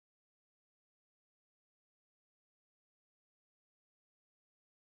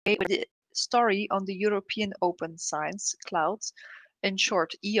with the story on the European Open Science Clouds. In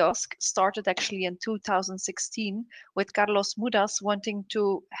short, EOSC started actually in 2016 with Carlos Mudas wanting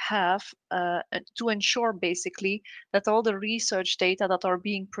to have to ensure basically that all the research data that are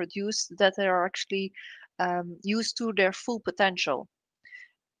being produced, that they are actually used to their full potential.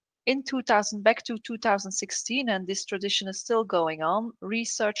 In 2000, back to 2016, and this tradition is still going on,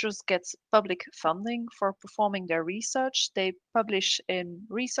 researchers get public funding for performing their research. They publish in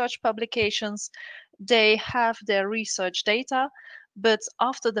research publications. They have their research data, but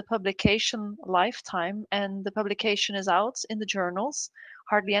after the publication lifetime and the publication is out in the journals,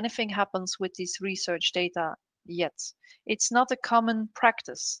 hardly anything happens with this research data yet. It's not a common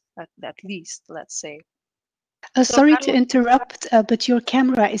practice, at least, let's say. Sorry to interrupt, but your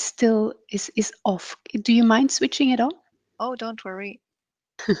camera is still is off. Do you mind switching it on? Oh, don't worry.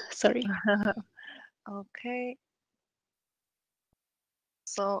 Sorry. Okay.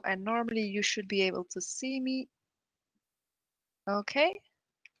 So, and normally you should be able to see me. Okay,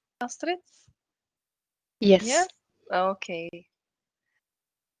 Astrid? Yes. Yes? Okay.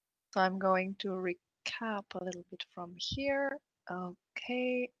 So I'm going to recap a little bit from here.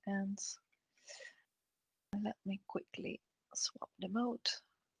 Okay, and let me quickly swap the mode.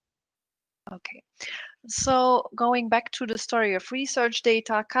 Okay, so going back to the story of research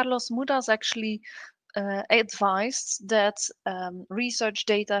data, Carlos Mudas actually advised that research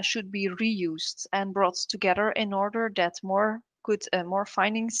data should be reused and brought together in order that more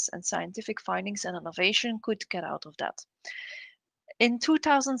findings and scientific findings and innovation could get out of that. In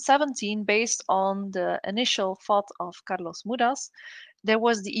 2017, based on the initial thought of Carlos Mudas, there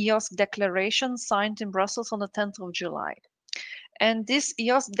was the EOSC declaration signed in Brussels on the 10th of July. And this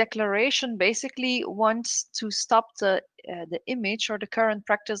EOSC declaration basically wants to stop the image or the current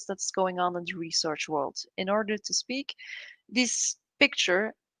practice that's going on in the research world. In order to speak, this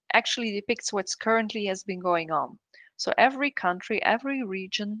picture actually depicts what's currently has been going on. So every country, every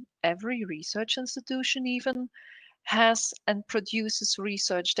region, every research institution even has and produces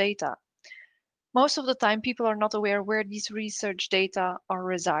research data. Most of the time, people are not aware where these research data are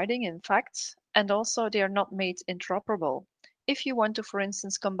residing, in fact, and also they are not made interoperable. If you want to, for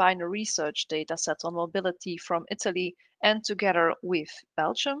instance, combine a research data set on mobility from Italy and together with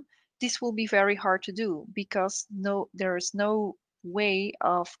Belgium, this will be very hard to do because there is no way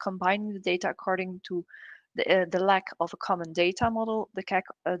of combining the data according to the lack of a common data model,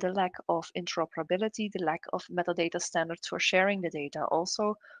 the lack of interoperability, the lack of metadata standards for sharing the data.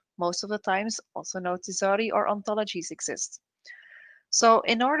 Also, most of the times, also no thesauri or ontologies exist. So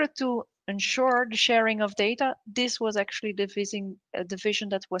in order to ensure the sharing of data, this was actually the vision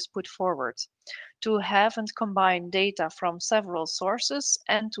that was put forward, to have and combine data from several sources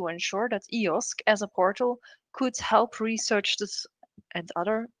and to ensure that EOSC as a portal could help researchers and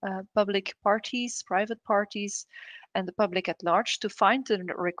other public parties, private parties, and the public at large to find the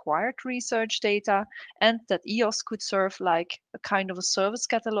required research data, and that EOSC could serve like a kind of a service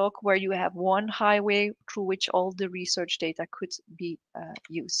catalog where you have one highway through which all the research data could be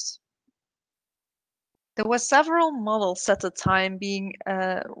used. There were several models at the time being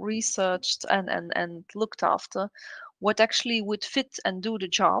researched and looked after what actually would fit and do the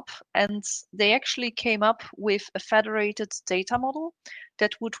job. And they actually came up with a federated data model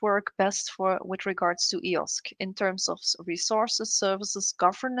that would work best with regards to EOSC in terms of resources, services,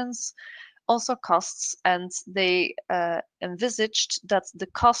 governance, also costs. And they envisaged that the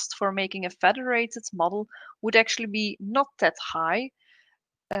cost for making a federated model would actually be not that high,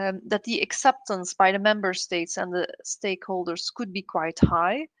 that the acceptance by the member states and the stakeholders could be quite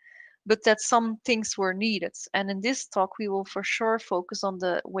high, but that some things were needed. And in this talk, we will for sure focus on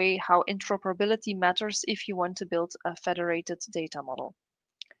the way how interoperability matters if you want to build a federated data model.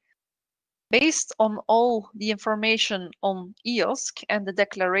 Based on all the information on EOSC and the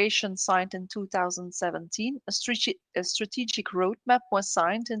declaration signed in 2017, a strategic roadmap was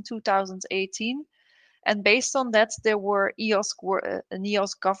signed in 2018. And based on that, there were an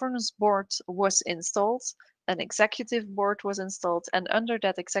EOSC governance board was installed, an executive board was installed, and under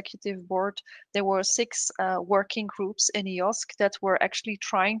that executive board, there were 6 working groups in EOSC that were actually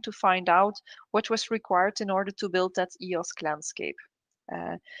trying to find out what was required in order to build that EOSC landscape.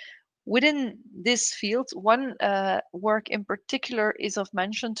 Within this field, one work in particular is of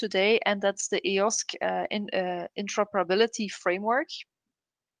mention today, and that's the EOSC interoperability framework.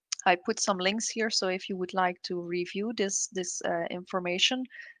 I put some links here, so if you would like to review this information,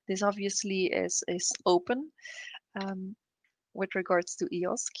 this obviously is open with regards to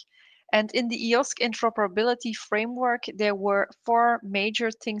EOSC. And in the EOSC interoperability framework, there were 4 major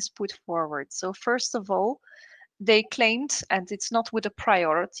things put forward. So first of all, they claimed, and it's not with a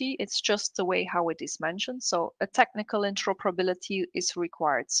priority, it's just the way how it is mentioned. So a technical interoperability is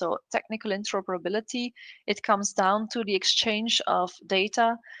required. So technical interoperability, it comes down to the exchange of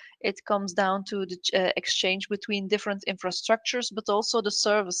data. It comes down to the exchange between different infrastructures, but also the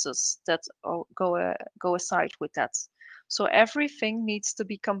services that go aside with that. So everything needs to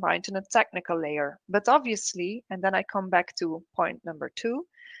be combined in a technical layer. But obviously, and then I come back to point number 2,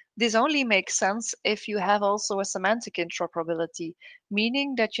 this only makes sense if you have also a semantic interoperability,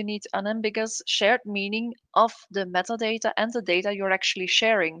 meaning that you need unambiguous shared meaning of the metadata and the data you're actually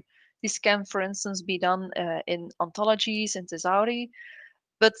sharing. This can, for instance, be done in ontologies, in thesauri,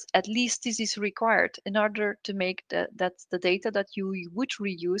 but at least this is required in order to make that the data that you would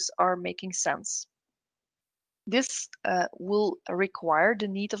reuse are making sense. This will require the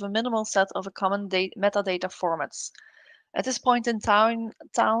need of a minimal set of a common metadata formats. At this point in time,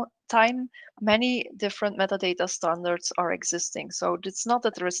 many different metadata standards are existing. So it's not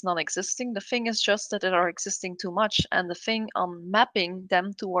that there is none existing. The thing is just that there are existing too much, and the thing on mapping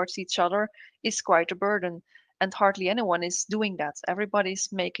them towards each other is quite a burden. And hardly anyone is doing that. Everybody's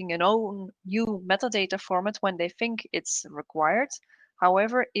making an own new metadata format when they think it's required.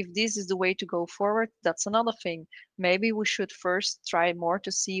 However, if this is the way to go forward, that's another thing. Maybe we should first try more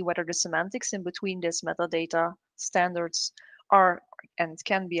to see whether the semantics in between these metadata standards are and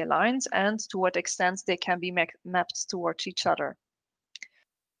can be aligned, and to what extent they can be mapped towards each other.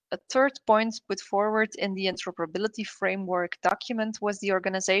 A third point put forward in the interoperability framework document was the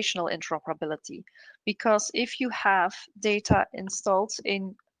organizational interoperability. Because if you have data installed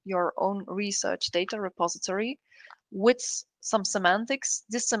in your own research data repository with some semantics,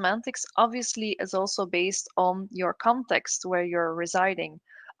 this semantics obviously is also based on your context where you're residing,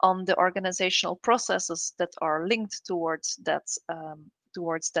 on the organizational processes that are linked towards that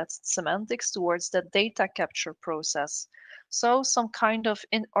semantics, towards that data capture process. So some kind of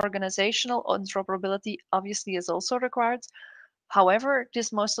organizational interoperability obviously is also required. However,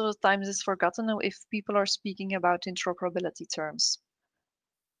 this most of the times is forgotten if people are speaking about interoperability terms.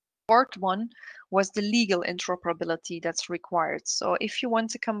 Fourth one was the legal interoperability that's required. So if you want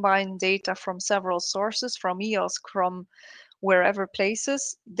to combine data from several sources, from EOSC, from wherever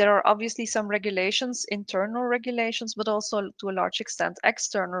places, there are obviously some regulations, internal regulations, but also to a large extent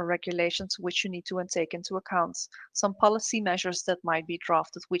external regulations which you need to take into account. Some policy measures that might be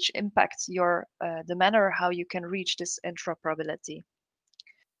drafted which impact your the manner how you can reach this interoperability.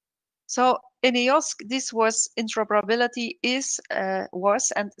 So in EOSC, this interoperability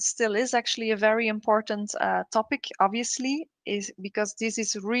was and still is actually a very important topic, obviously, is because this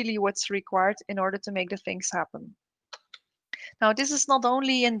is really what's required in order to make the things happen. Now, this is not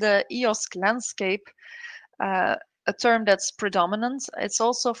only in the EOSC landscape a term that's predominant. It's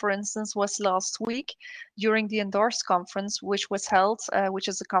also, for instance, was last week during the Endorse conference, which was held, which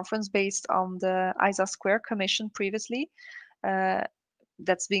is a conference based on the ISA Square Commission previously.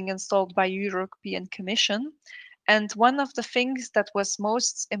 That's being installed by European Commission. And one of the things that was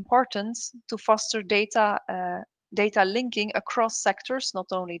most important to foster data linking across sectors, not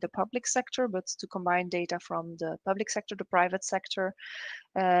only the public sector, but to combine data from the public sector, the private sector,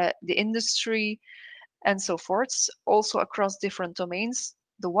 the industry, and so forth, also across different domains.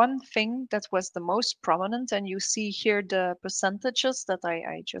 The one thing that was the most prominent, and you see here the percentages that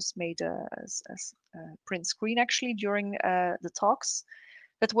I just made as print screen actually during the talks,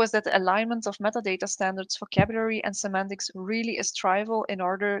 that was that the alignment of metadata standards, vocabulary, and semantics really is trivial in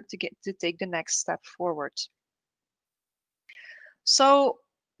order to take the next step forward. So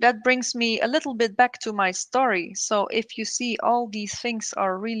that brings me a little bit back to my story. So if you see all these things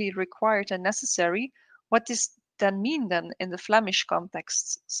are really required and necessary, what does that mean then in the Flemish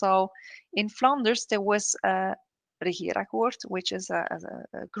context? So in Flanders, there was a regeerakkoord, which is an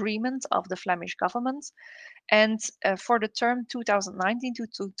agreement of the Flemish government. And for the term 2019 to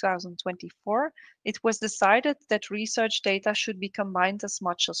 2024, it was decided that research data should be combined as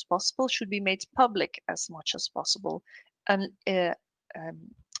much as possible, should be made public as much as possible, and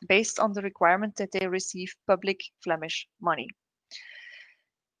based on the requirement that they receive public Flemish money.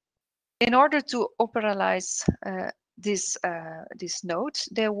 In order to operationalize this note,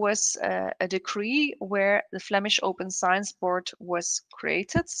 there was a decree where the Flemish Open Science Board was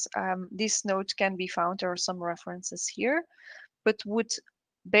created. This note can be found, there are some references here, but would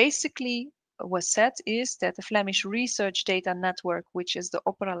basically was said is that the Flemish Research Data Network, which is the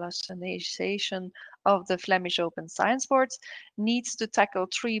operationalization of the Flemish Open Science Board, needs to tackle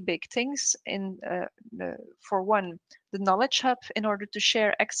three big things. For one, the knowledge hub, in order to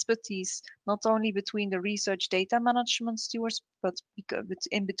share expertise not only between the research data management stewards, but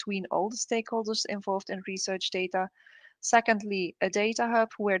in between all the stakeholders involved in research data. Secondly, a data hub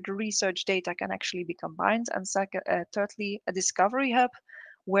where the research data can actually be combined. And thirdly, a discovery hub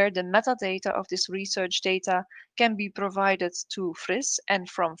where the metadata of this research data can be provided to FRIS, and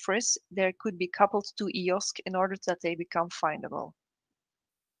from FRIS they could be coupled to EOSC in order that they become findable.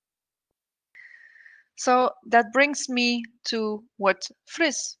 So that brings me to what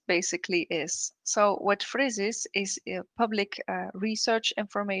FRIS basically is. So what FRIS is a public research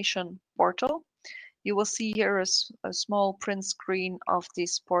information portal. You will see here a small print screen of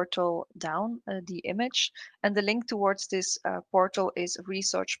this portal down, the image, and the link towards this portal is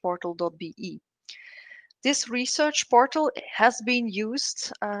researchportal.be. This research portal has been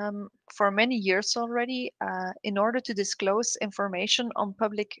used for many years already in order to disclose information on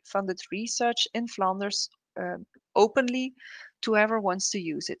public funded research in Flanders openly to whoever wants to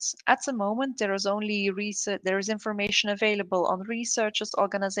use it. At the moment, there is information available on researchers,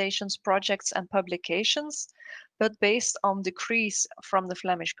 organizations, projects, and publications, but based on decrees from the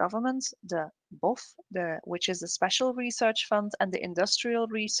Flemish government, the BOF, which is the Special Research Fund, and the Industrial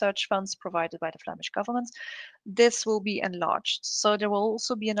Research Funds provided by the Flemish government, this will be enlarged. So there will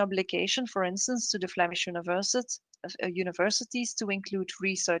also be an obligation, for instance, to the Flemish universities to include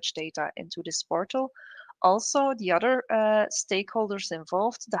research data into this portal. Also, the other stakeholders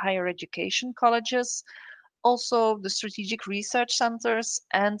involved, the higher education colleges, also the strategic research centers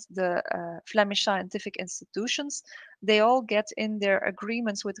and the Flemish scientific institutions, they all get in their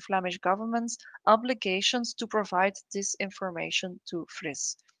agreements with the Flemish government obligations to provide this information to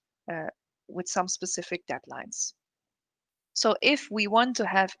FRIS with some specific deadlines. So if we want to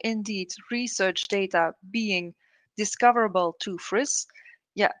have indeed research data being discoverable to FRIS,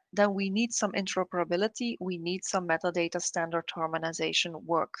 yeah, then we need some interoperability, we need some metadata standard harmonization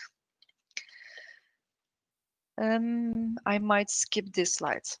work. I might skip this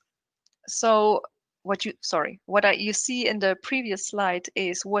slide. So what you see in the previous slide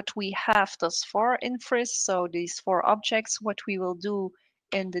is what we have thus far in FRIS. So these 4 objects, what we will do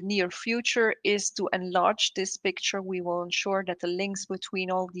in the near future is to enlarge this picture. We will ensure that the links between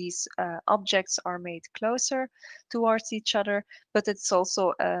all these objects are made closer towards each other, but it's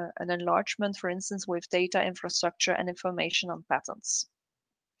also an enlargement, for instance, with data infrastructure and information on patents.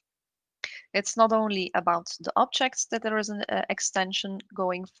 It's not only about the objects that there is an extension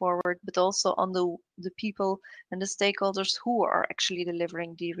going forward, but also on the people and the stakeholders who are actually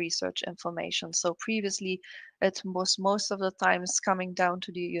delivering the research information. So previously, it was most of the times coming down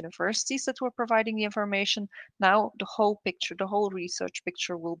to the universities that were providing the information. Now the whole picture, the whole research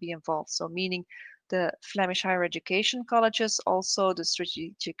picture will be involved. So meaning the Flemish higher education colleges, also the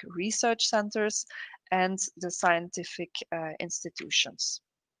strategic research centers, and the scientific institutions.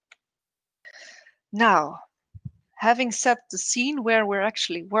 Now, having set the scene where we're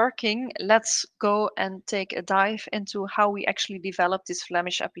actually working, let's go and take a dive into how we actually develop this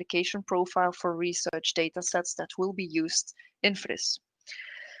Flemish application profile for research data sets that will be used in FRIS.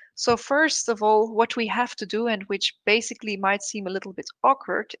 So first of all, what we have to do, and which basically might seem a little bit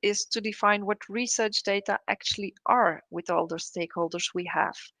awkward, is to define what research data actually are with all the stakeholders we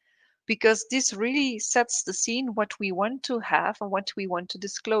have. Because this really sets the scene what we want to have and what we want to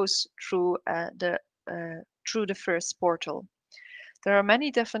disclose through the FRIS portal. There are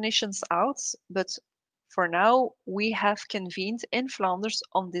many definitions out, but for now we have convened in Flanders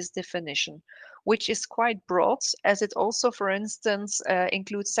on this definition, which is quite broad, as it also, for instance,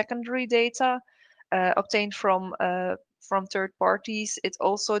 includes secondary data obtained from third parties. It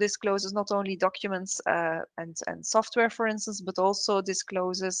also discloses not only documents and software, for instance, but also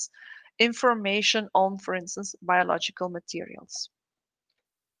discloses information on, for instance, biological materials.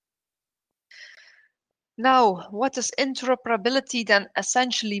 Now, what does interoperability then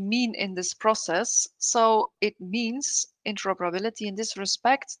essentially mean in this process? So it means interoperability in this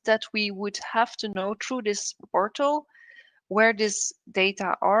respect that we would have to know through this portal where these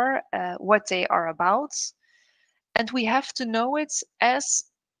data are, what they are about, and we have to know it as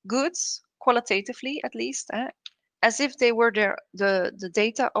good, qualitatively at least, as if they were the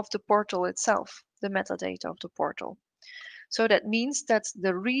data of the portal itself, the metadata of the portal. So that means that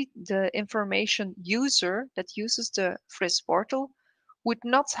the information user that uses the FRIS portal would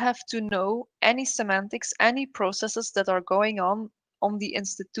not have to know any semantics, any processes that are going on the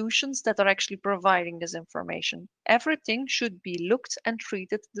institutions that are actually providing this information. Everything should be looked and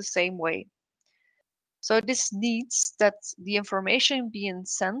treated the same way. So this needs that the information being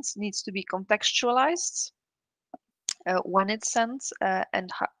sent needs to be contextualized when it's sent,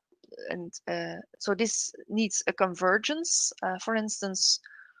 and so this needs a convergence, for instance,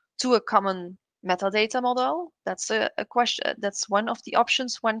 to a common metadata model. That's a question. That's one of the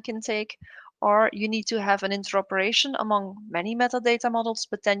options one can take. Or you need to have an interoperation among many metadata models,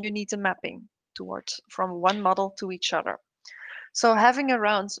 but then you need a mapping towards from one model to each other. So having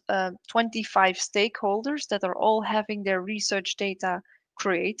around 25 stakeholders that are all having their research data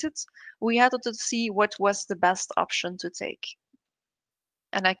created, we had to see what was the best option to take.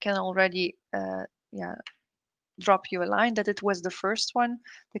 And I can already drop you a line that it was the first one,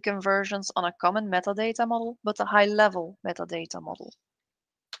 the conversions on a common metadata model, but a high-level metadata model.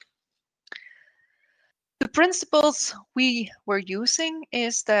 The principles we were using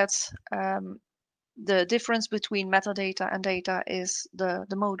is that the difference between metadata and data is the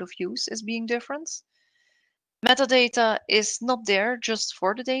mode of use is being different. Metadata is not there just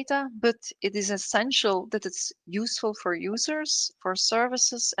for the data, but it is essential that it's useful for users, for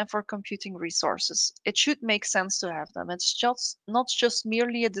services, and for computing resources. It should make sense to have them. It's just not just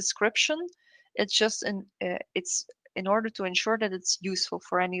merely a description. It's just it's in order to ensure that it's useful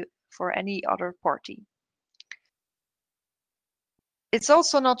for any other party. It's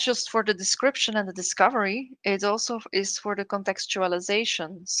also not just for the description and the discovery, it also is for the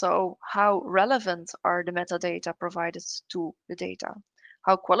contextualization. So how relevant are the metadata provided to the data?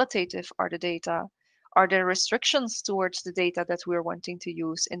 How qualitative are the data? Are there restrictions towards the data that we're wanting to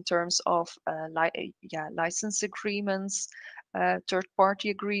use in terms of license agreements, third-party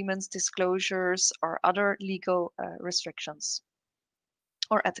agreements, disclosures, or other legal restrictions,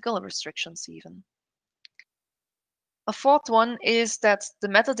 or ethical restrictions even? A fourth one is that the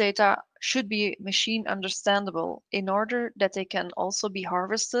metadata should be machine understandable in order that they can also be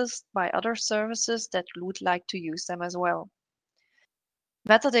harvested by other services that would like to use them as well.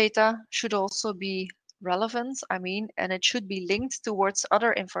 Metadata should also be relevant, and it should be linked towards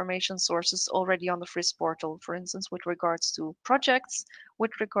other information sources already on the FRIS portal, for instance, with regards to projects,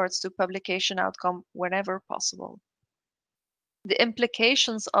 with regards to publication outcome whenever possible. The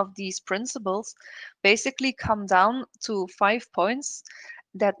implications of these principles basically come down to 5 points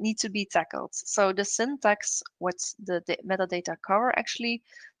that need to be tackled. So the syntax, what's the metadata cover actually,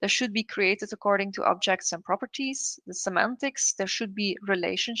 there should be created according to objects and properties. The semantics, there should be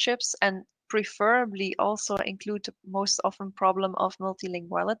relationships and preferably also include the most often problem of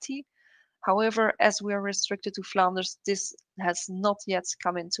multilinguality. However, as we are restricted to Flanders, this has not yet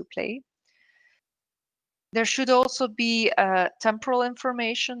come into play. There should also be temporal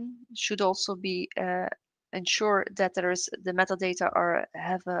information, should also be ensure that the metadata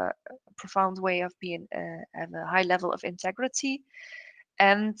have a profound way of being, have a high level of integrity,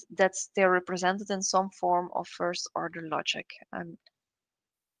 and that they're represented in some form of first order logic. I'm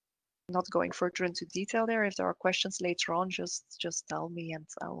not going further into detail there. If there are questions later on, just tell me and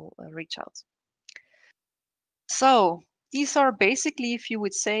I'll reach out. So these are basically, if you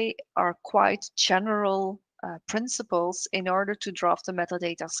would say, are quite general principles in order to draft a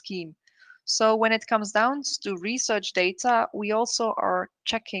metadata scheme. So when it comes down to research data, we also are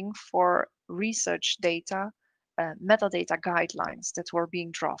checking for research data metadata guidelines that were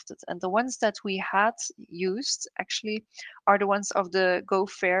being drafted. And the ones that we had used actually are the ones of the Go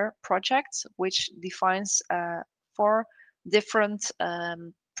Fair project, which defines 4 different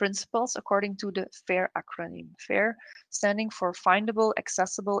principles according to the FAIR acronym. FAIR standing for findable,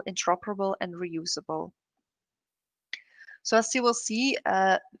 accessible, interoperable, and reusable. So as you will see,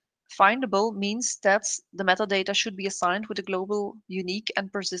 findable means that the metadata should be assigned with a global, unique,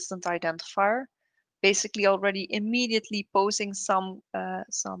 and persistent identifier, basically already immediately posing some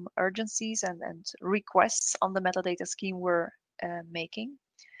urgencies and requests on the metadata scheme we're making.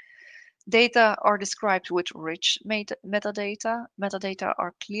 Data are described with rich metadata. Metadata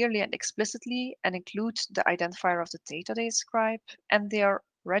are clearly and explicitly and include the identifier of the data they describe, and they are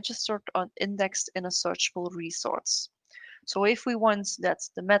registered or indexed in a searchable resource. So if we want that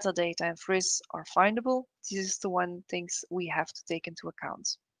the metadata and FRIS are findable, this is the one things we have to take into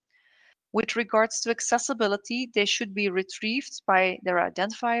account. With regards to accessibility, they should be retrieved by their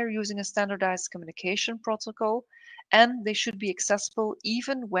identifier using a standardized communication protocol, and they should be accessible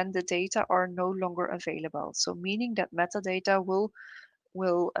even when the data are no longer available. So meaning that metadata will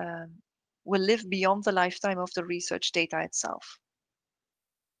live beyond the lifetime of the research data itself.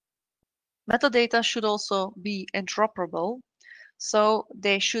 Metadata should also be interoperable. So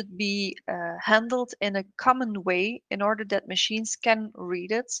they should be handled in a common way in order that machines can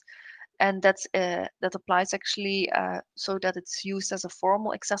read it and that applies actually so that it's used as a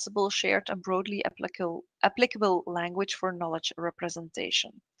formal, accessible, shared, and broadly applicable language for knowledge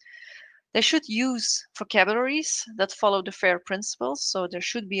representation. They should use vocabularies that follow the FAIR principles, so there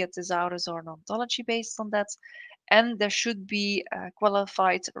should be a thesaurus or an ontology based on that, and there should be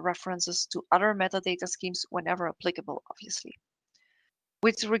qualified references to other metadata schemes whenever applicable, obviously.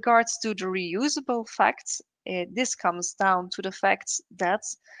 With regards to the reusable facts, this comes down to the fact that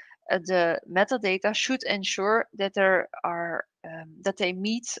the metadata should ensure that there are that they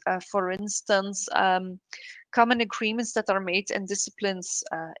meet, for instance, common agreements that are made in disciplines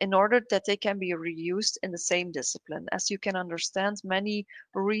in order that they can be reused in the same discipline. As you can understand, many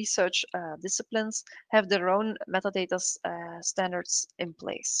research disciplines have their own metadata standards in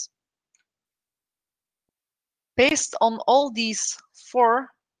place. Based on all these four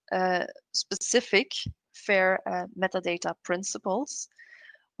specific FAIR metadata principles,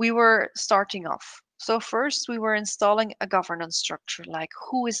 we were starting off. So first we were installing a governance structure, like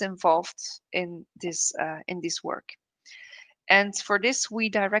who is involved in this work. And for this, we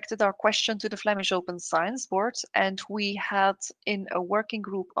directed our question to the Flemish Open Science Board, and we had in a working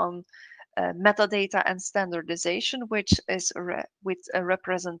group on metadata and standardization, which is with a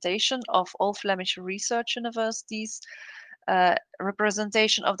representation of all Flemish research universities,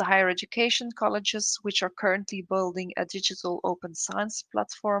 representation of the higher education colleges, which are currently building a digital open science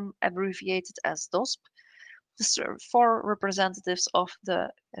platform abbreviated as DOSP. Four representatives of the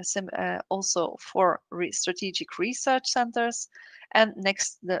also four strategic research centers, and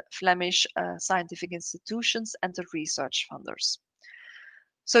next the Flemish scientific institutions and the research funders.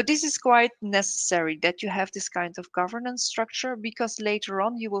 So this is quite necessary that you have this kind of governance structure, because later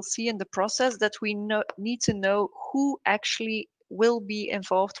on you will see in the process that we need to know who actually will be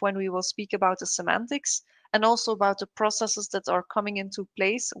involved when we will speak about the semantics, and also about the processes that are coming into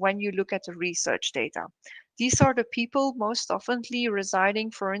place when you look at the research data. These are the people most oftenly residing,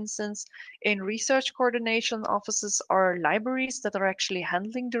 for instance, in research coordination offices or libraries that are actually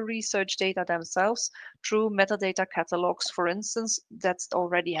handling the research data themselves through metadata catalogs, for instance, that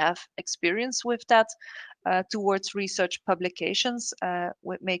already have experience with that towards research publications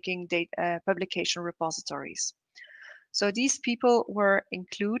with making publication repositories. So these people were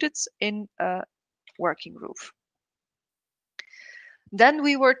included in a working group. Then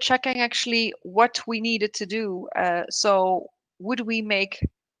we were checking actually what we needed to do. So would we make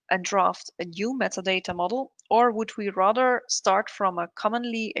and draft a new metadata model, or would we rather start from a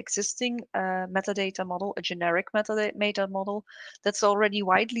commonly existing metadata model, a generic metadata model that's already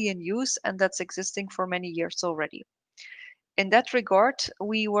widely in use and that's existing for many years already? In that regard,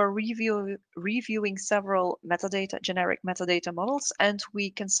 we were reviewing several generic metadata models, and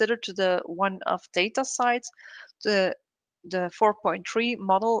we considered the one of Datasets, the 4.3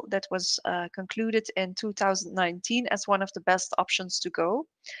 model that was concluded in 2019 as one of the best options to go.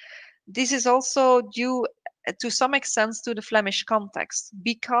 This is also due to some extent to the Flemish context,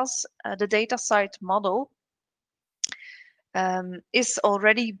 because the Datasets model is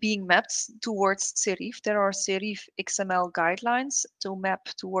already being mapped towards Serif. There are Serif XML guidelines to map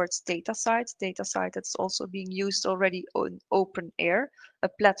towards Datasets. Datasets that's also being used already on OpenAIR, a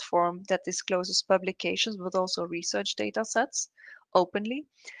platform that discloses publications but also research datasets openly.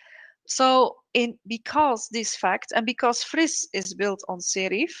 So because this fact, and because FRIS is built on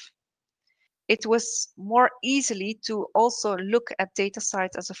Serif, it was more easily to also look at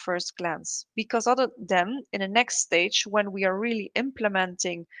Datasets as a first glance, because other than in the next stage, when we are really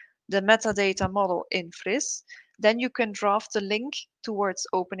implementing the metadata model in FRIS, then you can draft the link towards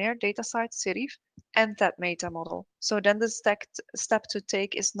OpenAIR, Datasets, Serif, and that meta model. So then the step to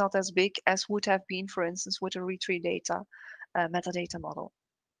take is not as big as would have been, for instance, with a retrieve data metadata model.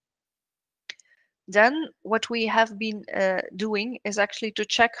 Then what we have been doing is actually to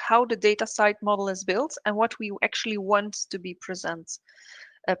check how the Datasets model is built and what we actually want to be present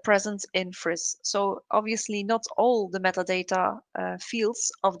in FRIS. So obviously not all the metadata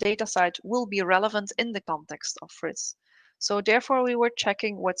fields of Datasets will be relevant in the context of FRIS. So therefore we were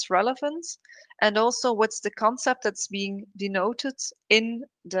checking what's relevant and also what's the concept that's being denoted in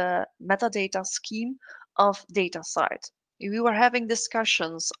the metadata scheme of Datasets. We were having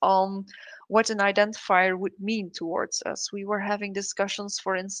discussions on what an identifier would mean towards us. We were having discussions,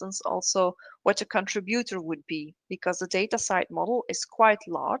 for instance, also what a contributor would be, because the Datasets model is quite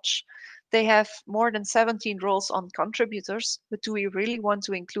large. They have more than 17 roles on contributors, but do we really want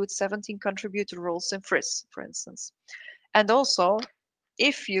to include 17 contributor roles in FRIS, for instance? And also,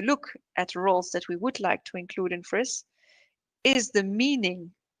 if you look at roles that we would like to include in FRIS, is the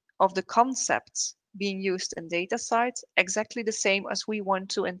meaning of the concepts being used in Datasets, exactly the same as we want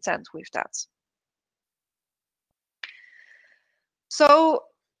to intend with that. So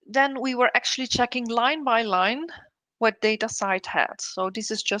then we were actually checking line by line what Datasets had. So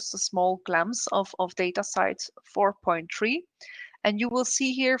this is just a small glimpse of Datasets 4.3. And you will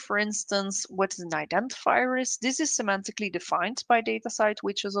see here, for instance, what an identifier is. This is semantically defined by Datasets,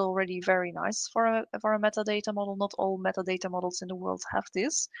 which is already very nice for a metadata model. Not all metadata models in the world have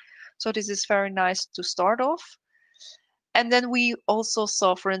this. So this is very nice to start off. And then we also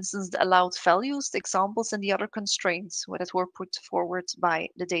saw, for instance, the allowed values, the examples, and the other constraints that were put forward by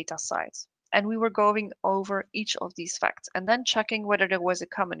the Datasets. And we were going over each of these facts and then checking whether there was a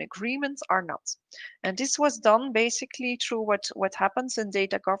common agreement or not. And this was done basically through what happens in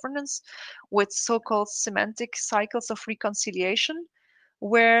data governance with so-called semantic cycles of reconciliation,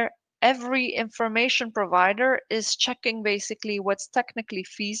 where every information provider is checking basically what's technically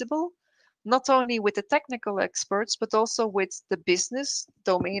feasible, not only with the technical experts, but also with the business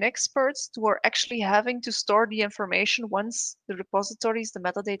domain experts who are actually having to store the information once the repositories, the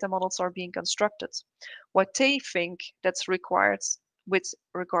metadata models are being constructed. What they think that's required with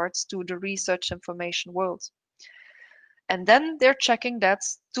regards to the research information world. And then they're checking that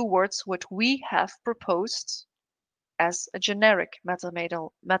towards what we have proposed as a generic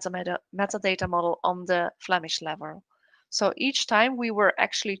metadata model on the Flemish level. So each time we were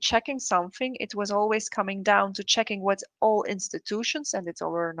actually checking something, it was always coming down to checking what all institutions, and it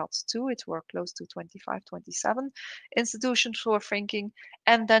were not two, it were close to 25, 27 institutions were thinking,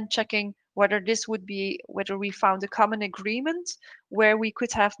 and then checking whether this would be, whether we found a common agreement where we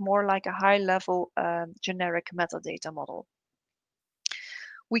could have more like a high level generic metadata model.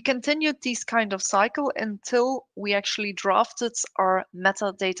 We continued this kind of cycle until we actually drafted our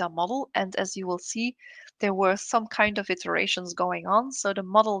metadata model. And as you will see, there were some kind of iterations going on. So the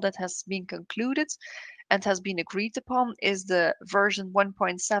model that has been concluded and has been agreed upon is the version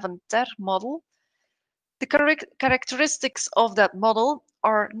 1.7 TER model. The characteristics of that model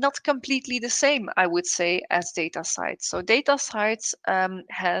are not completely the same, I would say, as Datasets. So Datasets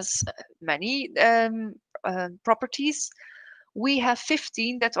has many properties. We have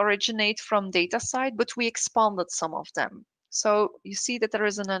 15 that originate from Datasets, but we expanded some of them. So you see that there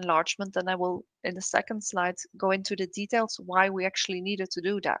is an enlargement, and I will, in the second slide, go into the details why we actually needed to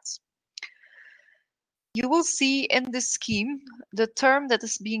do that. You will see in this scheme the term that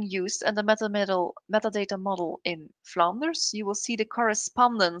is being used and the metadata model in Flanders. You will see the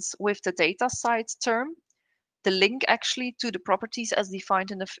correspondence with the Datasets term, the link actually to the properties as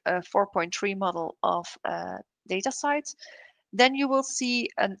defined in the 4.3 model of Datasets. Then you will see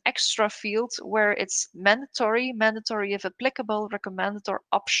an extra field where it's mandatory if applicable, recommended, or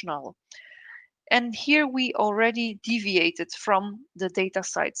optional. And here we already deviated from the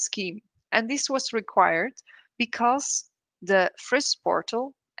Datasets scheme. And this was required because the FRIS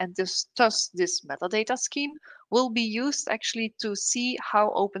portal and thus this metadata scheme will be used actually to see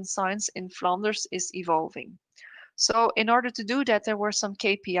how open science in Flanders is evolving. So in order to do that, there were some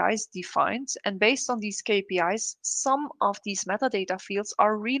KPIs defined, and based on these KPIs, some of these metadata fields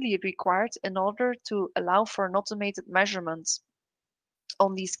are really required in order to allow for an automated measurement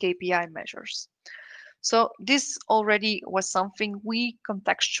on these KPI measures. So this already was something we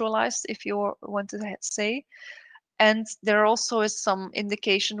contextualized, if you want to say, and there also is some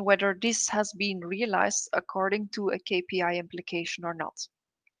indication whether this has been realized according to a KPI implication or not.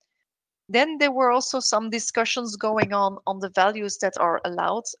 Then there were also some discussions going on the values that are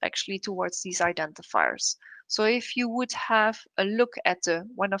allowed actually towards these identifiers. So if you would have a look at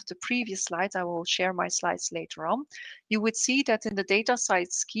one of the previous slides, I will share my slides later on, you would see that in the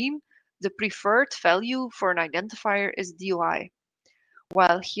Datasets scheme, the preferred value for an identifier is DOI.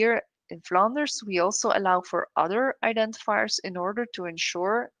 While here in Flanders, we also allow for other identifiers in order to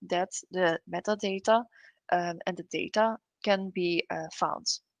ensure that the metadata and the data can be found.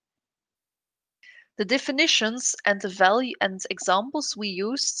 The definitions and the value and examples we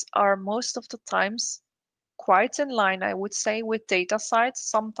used are most of the times quite in line, I would say, with Datasets.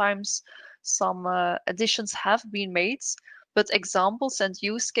 Sometimes some additions have been made, but examples and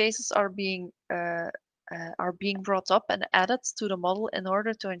use cases are being brought up and added to the model in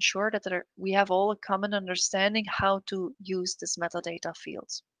order to ensure that we have all a common understanding how to use this metadata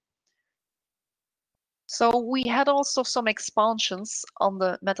field. So we had also some expansions on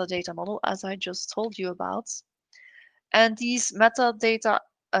the metadata model, as I just told you about. And these metadata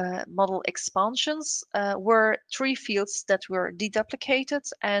model expansions were 3 fields that were deduplicated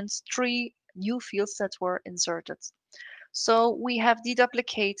and 3 new fields that were inserted. So we have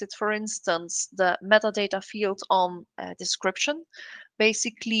deduplicated, for instance, the metadata field on description,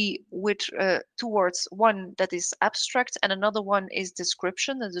 basically with towards one that is abstract and another one is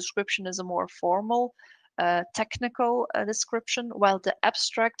description. The description is a more formal, technical description, while the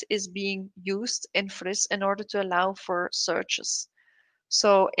abstract is being used in FRIS in order to allow for searches.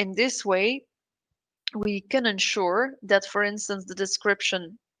 So in this way, we can ensure that, for instance, the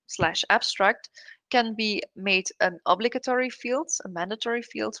description / abstract can be made an obligatory field, a mandatory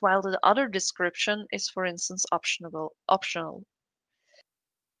field, while the other description is, for instance, optional.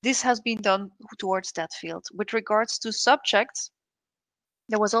 This has been done towards that field. With regards to subjects,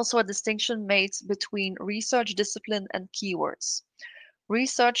 there was also a distinction made between research discipline and keywords.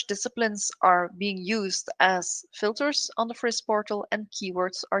 Research disciplines are being used as filters on the FRIS portal, and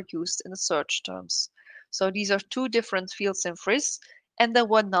keywords are used in the search terms. So these are two different fields in FRIS, and there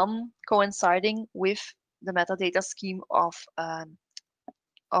were none coinciding with the metadata scheme of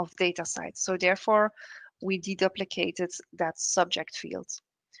Datasets. So therefore, we deduplicated that subject field.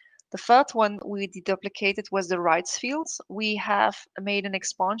 The third one we deduplicated was the rights field. We have made an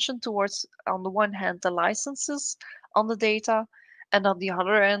expansion towards, on the one hand, the licenses on the data, and on the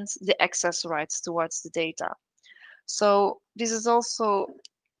other end, the access rights towards the data. So this is also,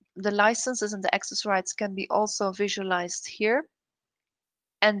 the licenses and the access rights can be also visualized here.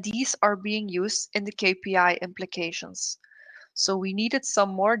 And these are being used in the KPI implications. So we needed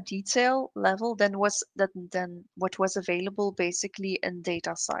some more detail level than what was available basically in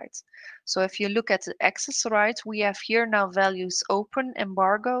Datasets. So if you look at the access right, we have here now values open,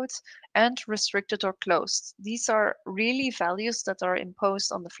 embargoed, and restricted or closed. These are really values that are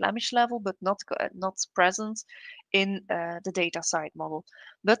imposed on the Flemish level, but not present in the Datasets model.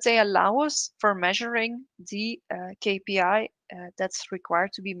 But they allow us for measuring the KPI that's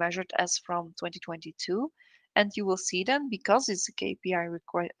required to be measured as from 2022. And you will see then, because it's a KPI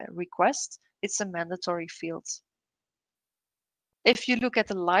request, it's a mandatory field. If you look at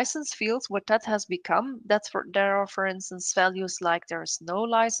the license field, what that has become, there are, for instance, values like there is no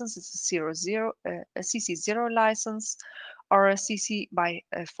license, it's a CC0 license, or a CC by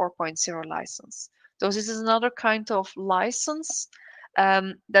 4.0 license. So this is another kind of license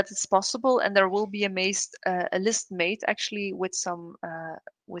that is possible, and there will be a list made actually with some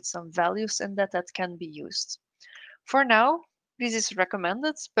values in that can be used. For now, this is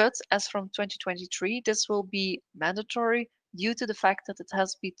recommended, but as from 2023, this will be mandatory due to the fact that it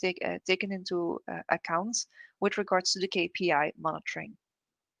has been taken into account with regards to the KPI monitoring.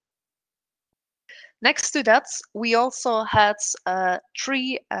 Next to that, we also had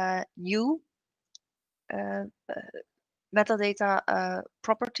 3 new metadata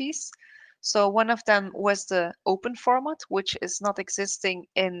properties. So one of them was the open format, which is not existing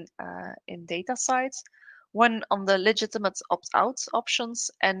in Datasets, one on the legitimate opt-out options,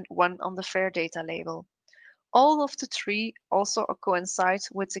 and one on the fair data label. All of the 3 also coincide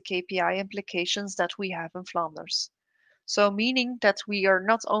with the KPI implications that we have in Flanders. So meaning that we are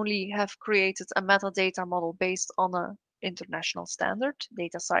not only have created a metadata model based on an international standard,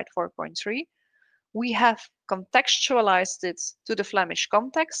 Datasets 4.3, we have contextualized it to the Flemish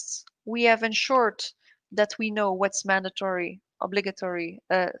context. We have ensured that we know what's mandatory, obligatory,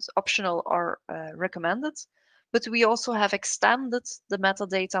 optional, or recommended. But we also have extended the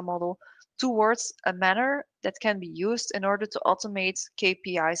metadata model towards a manner that can be used in order to automate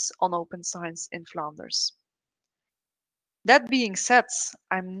KPIs on open science in Flanders. That being said,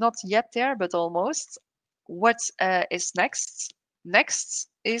 I'm not yet there, but almost. What is next? Next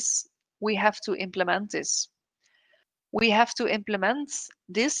is we have to implement this. We have to implement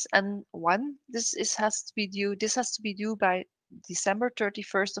this, and this has to be due by December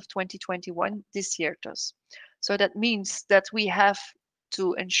 31st of 2021 this year. So that means that we have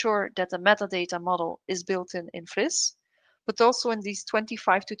to ensure that the metadata model is built in FRIS, but also in these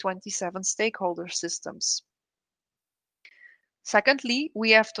 25 to 27 stakeholder systems. Secondly, we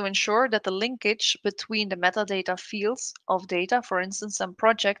have to ensure that the linkage between the metadata fields of data, for instance, and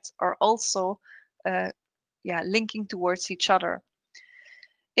projects are also linking towards each other.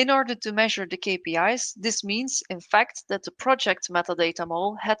 In order to measure the KPIs, this means, in fact, that the project metadata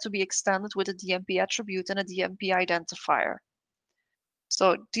model had to be extended with a DMP attribute and a DMP identifier.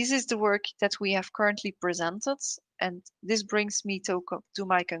 So this is the work that we have currently presented, and this brings me to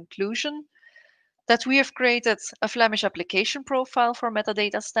my conclusion that we have created a Flemish application profile for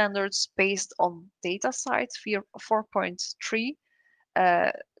metadata standards based on Datasets 4.3,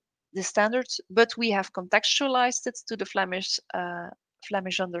 the standards, but we have contextualized it to the Flemish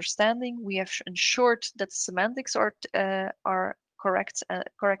understanding. We have ensured that semantics are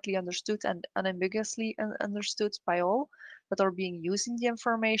correctly understood and unambiguously understood by all that are being used in the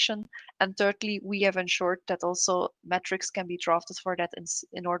information. And thirdly, we have ensured that also metrics can be drafted for that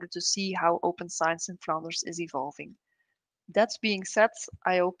in order to see how open science in Flanders is evolving. That being said,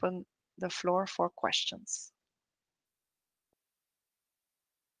 I open the floor for questions.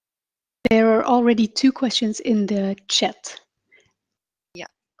 There are already 2 questions in the chat. Yeah.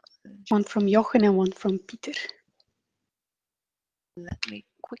 One from Jochen and one from Peter. Let me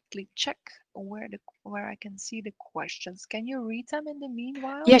quickly check where I can see the questions. Can you read them in the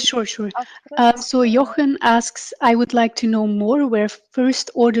meanwhile? Yeah, sure. Astrid? So Jochen asks, I would like to know more where first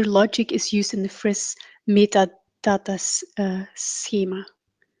order logic is used in the FRIS metadata schema.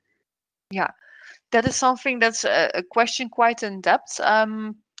 Yeah, that is something that's a question quite in depth.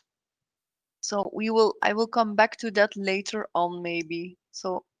 So I will come back to that later on maybe.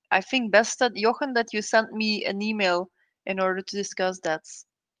 So I think best that Jochen that you sent me an email in order to discuss that.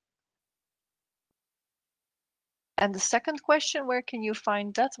 And the second question, where can you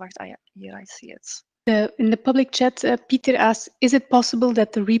find that? Wait, here I see it. In the public chat, Peter asks, is it possible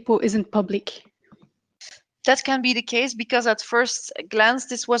that the repo isn't public? That can be the case because at first glance,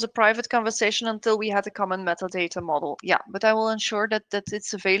 this was a private conversation until we had a common metadata model. Yeah, but I will ensure that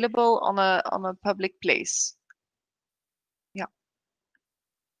it's available on a public place. Yeah.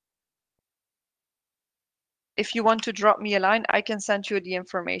 If you want to drop me a line, I can send you the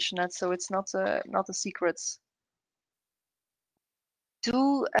information, and so it's not a secret.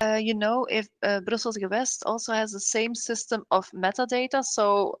 Do you know if Brussels Gewest also has the same system of metadata?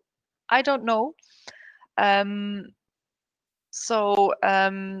 So I don't know.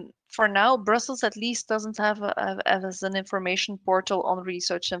 For now, Brussels at least doesn't have as an information portal on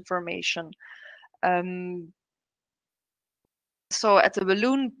research information. So at the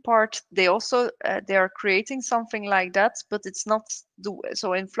balloon part, they also they are creating something like that, but it's not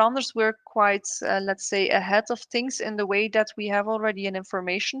so in Flanders we're quite let's say ahead of things in the way that we have already an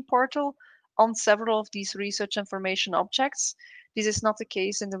information portal on several of these research information objects. This is not the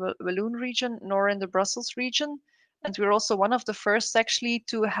case in the Walloon region nor in the Brussels region, and we're also one of the first actually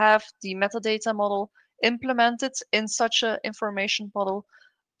to have the metadata model implemented in such an information model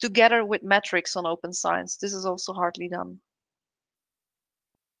together with metrics on open science. This is also hardly done.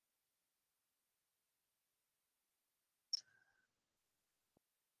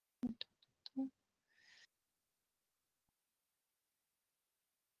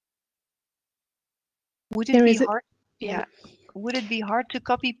 Would it be hard? Yeah. Would it be hard to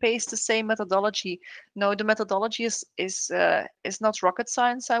copy paste the same methodology? No, the methodology is not rocket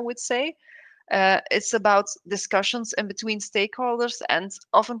science, I would say. It's about discussions in between stakeholders and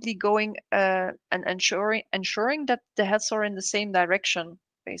oftenly going and ensuring that the heads are in the same direction,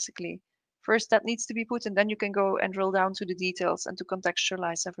 basically. First, that needs to be put, and then you can go and drill down to the details and to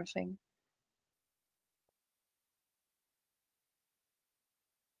contextualize everything.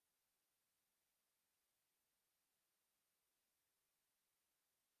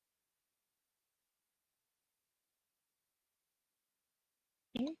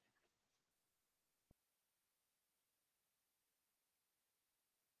 Okay.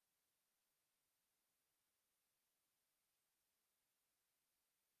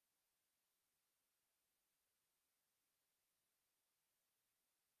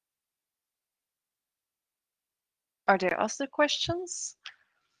 Are there other questions?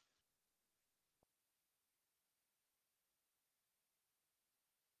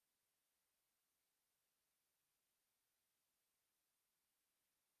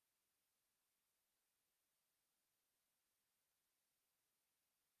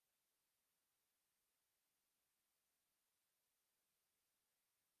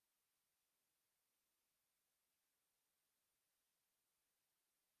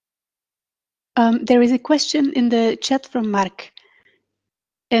 There is a question in the chat from Mark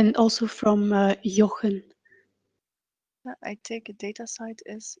and also from Jochen. I take a Datasite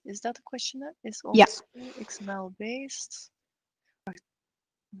is that a question? Is Yeah. also XML based?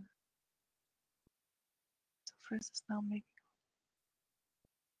 So FRIS is now making.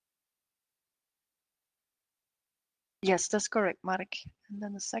 Yes, that's correct, Mark. And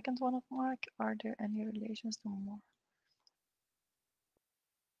then the second one of Mark, are there any relations to more?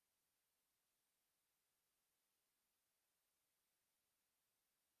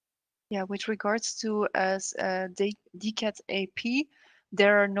 Yeah, with regards to DCAT AP,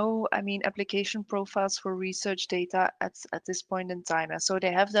 there are no, I mean, application profiles for research data at this point in time. So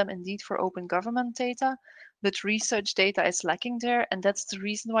they have them indeed for open government data, but research data is lacking there. And that's the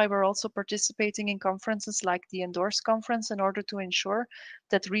reason why we're also participating in conferences like the Endorse conference in order to ensure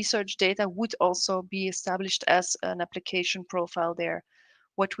that research data would also be established as an application profile there.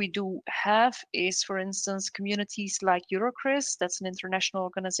 What we do have is, for instance, communities like EuroFRIS, that's an international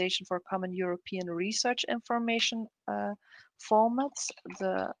organization for common European research information formats.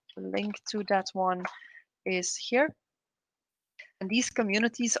 The link to that one is here. And these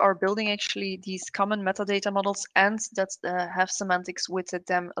communities are building actually these common metadata models and that have semantics with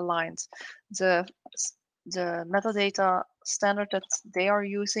them aligned. The metadata standard that they are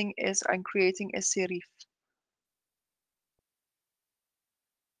using is I'm creating a serif.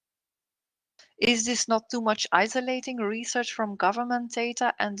 Is this not too much isolating research from government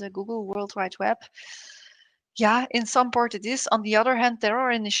data and the Google World Wide Web? Yeah, in some part it is. On the other hand, there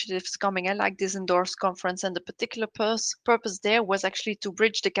are initiatives coming, like this Endorse conference, and the particular purpose there was actually to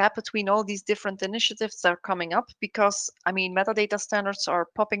bridge the gap between all these different initiatives that are coming up. Because I mean, metadata standards are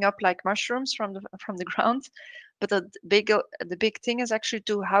popping up like mushrooms from the ground, but the big thing is actually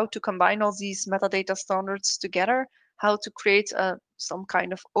to how to combine all these metadata standards together, how to create some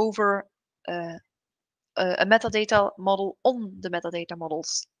kind of a metadata model on the metadata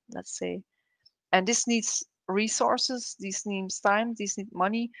models, let's say. And this needs resources, this needs time, this needs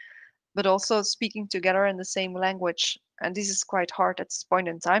money, but also speaking together in the same language. And this is quite hard at this point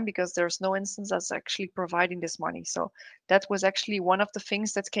in time because there's no instance that's actually providing this money. So that was actually one of the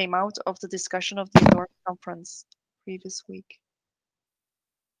things that came out of the discussion of the Endorse conference previous week.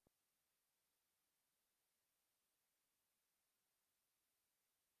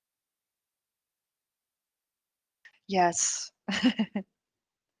 Yes,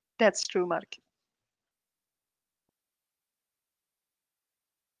 that's true, Mark.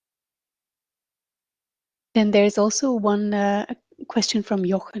 Then there's also one question from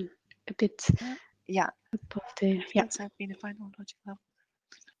Jochen, a bit Yeah. above the, yeah. Fields have been defined on logic level.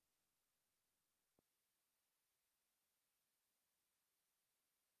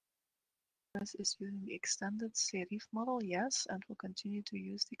 Is using the extended serif model, yes, and will continue to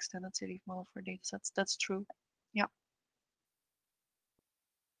use the extended serif model for datasets. That's true. Yeah.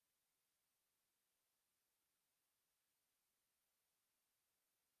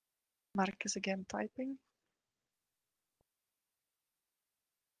 Mark is again typing.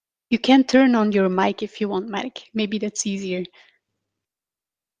 You can turn on your mic if you want, Mark. Maybe that's easier.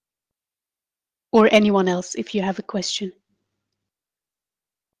 Or anyone else if you have a question.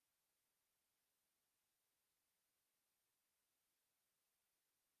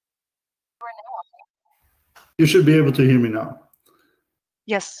 You should be able to hear me now.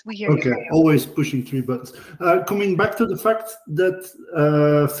 Yes, we hear you. Okay, always pushing 3 buttons. Coming back to the fact that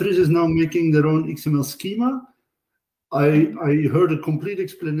FRIS is now making their own XML schema, I heard a complete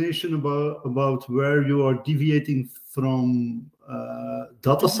explanation about where you are deviating from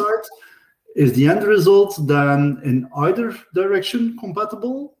Datasets. Is the end result then in either direction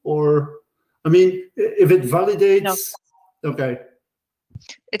compatible? Or, I mean, if it validates, no. Okay.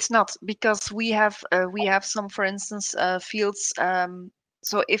 It's not, because we have some, for instance, fields.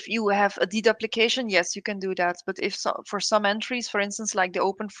 So if you have a deduplication, yes, you can do that. But if for some entries, for instance, like the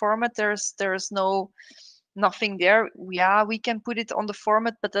open format, there's nothing there. Yeah, we can put it on the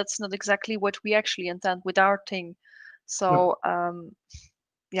format, but that's not exactly what we actually intend with our thing. So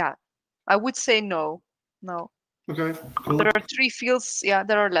yeah, I would say no. Okay, cool. There are 3 fields, yeah,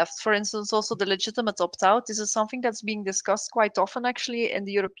 that are left. For instance, also the legitimate opt-out. This is something that's being discussed quite often actually in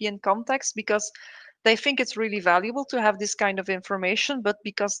the European context, because they think it's really valuable to have this kind of information, but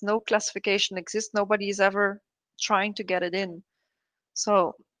because no classification exists, nobody is ever trying to get it in.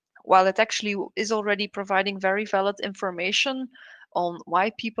 So while it actually is already providing very valid information on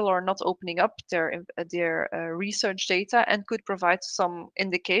why people are not opening up their research data, and could provide some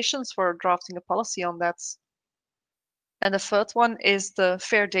indications for drafting a policy on that. And the third one is the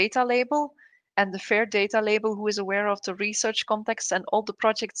FAIR data label. And the FAIR data label, who is aware of the research context and all the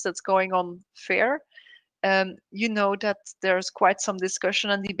projects that's going on FAIR, you know that there's quite some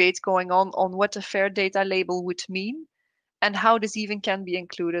discussion and debate going on what a FAIR data label would mean and how this even can be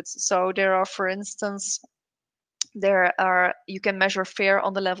included. So there are, for instance, you can measure FAIR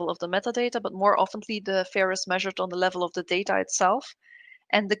on the level of the metadata, but more oftenly the FAIR is measured on the level of the data itself.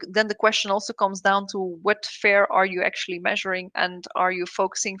 And then the question also comes down to what FAIR are you actually measuring, and are you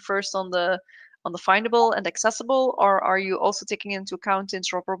focusing first on the findable and accessible, or are you also taking into account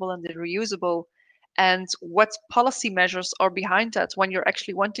interoperable and the reusable? And what policy measures are behind that when you're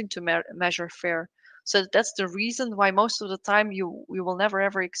actually wanting to measure FAIR? So that's the reason why most of the time you will never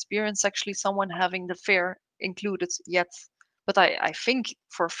ever experience actually someone having the FAIR included yet. But I think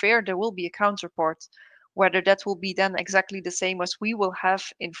for FAIR there will be a counterpart. Whether that will be then exactly the same as we will have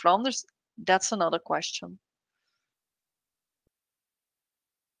in Flanders, that's another question.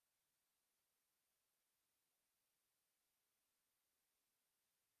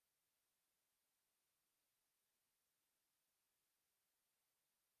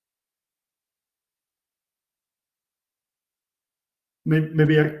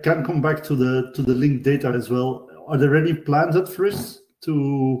 Maybe I can come back to the linked data as well. Are there any plans at FRIS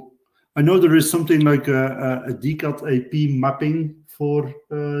to? I know there is something like a DCAT AP mapping for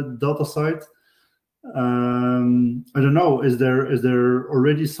Datasite. I don't know. Is there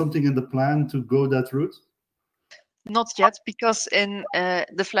already something in the plan to go that route? Not yet, because in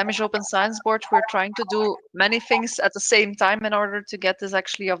the Flemish Open Science Board, we're trying to do many things at the same time in order to get this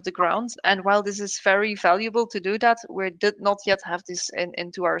actually off the ground. And while this is very valuable to do that, we did not yet have this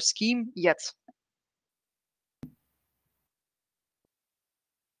into our scheme yet.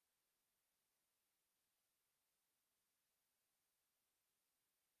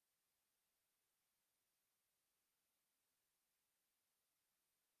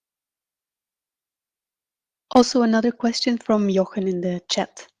 Also, another question from Jochen in the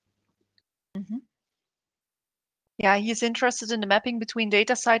chat. Yeah, he's interested in the mapping between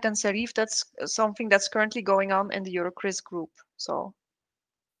Datasite and Serif. That's something that's currently going on in the Eurocris group. So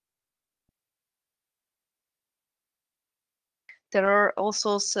there are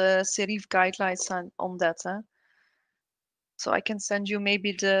also Serif guidelines on that. So I can send you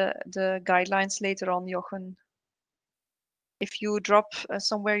maybe the guidelines later on, Jochen. If you drop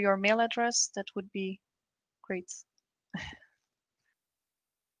somewhere your mail address, that would be great.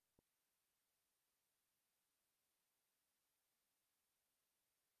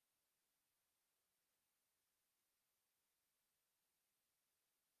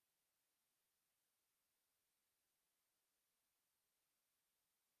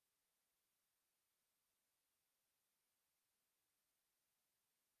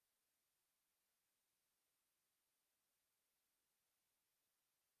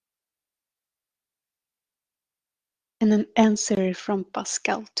 And an answer from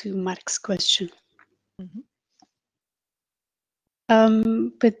Pascal to Mark's question.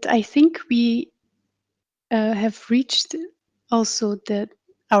 But I think we have reached also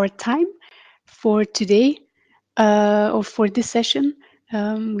our time for today or for this session.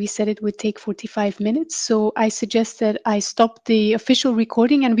 We said it would take 45 minutes, so I suggest that I stop the official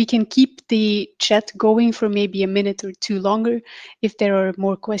recording and we can keep the chat going for maybe a minute or two longer if there are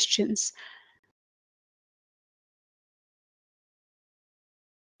more questions.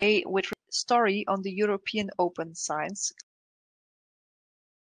 With story on the European Open Science